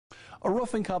A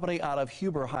roofing company out of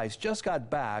Huber Heights just got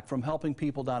back from helping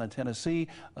people down in Tennessee,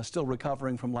 still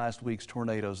recovering from last week's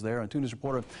tornadoes there. And 2 News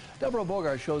reporter Deborah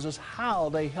Bogart shows us how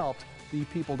they helped the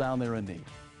people down there in need.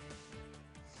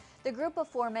 The group of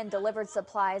foremen delivered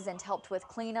supplies and helped with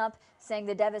cleanup, saying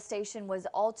the devastation was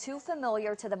all too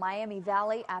familiar to the Miami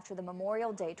Valley after the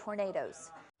Memorial Day tornadoes.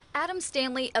 Adam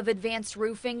Stanley of Advanced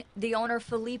Roofing, the owner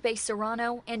Felipe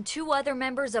Serrano, and 2 other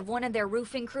members of one of their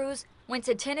roofing crews went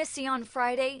to Tennessee on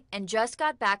Friday and just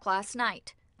got back last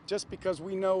night. Just because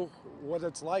we know what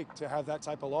it's like to have that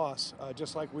type of loss,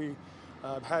 just like we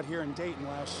had here in Dayton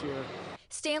last year.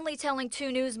 Stanley telling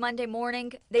 2 News Monday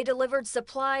morning they delivered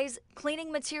supplies,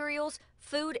 cleaning materials,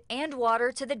 food, and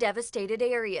water to the devastated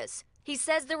areas. He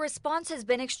says the response has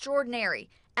been extraordinary,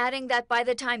 adding that by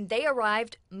the time they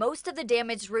arrived, most of the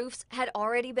damaged roofs had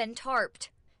already been tarped.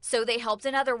 So they helped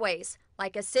in other ways,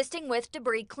 like assisting with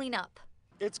debris cleanup.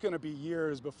 It's going to be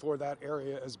years before that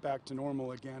area is back to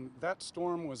normal again. That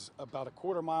storm was about a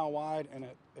quarter mile wide and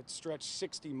it stretched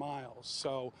 60 miles.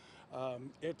 So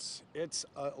it's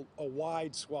a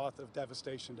wide swath of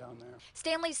devastation down there.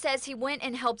 Stanley says he went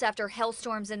and helped after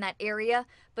hailstorms in that area,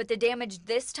 but the damage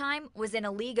this time was in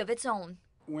a league of its own.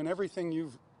 When everything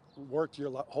you've worked your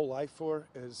whole life for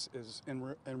is in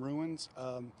ruins.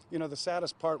 You know, the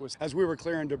saddest part was as we were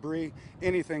clearing debris,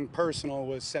 anything personal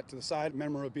was set to the side,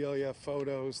 memorabilia,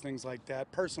 photos, things like that,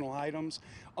 personal items.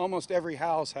 Almost every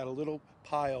house had a little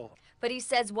pile. But he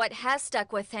says what has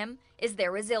stuck with him is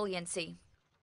their resiliency.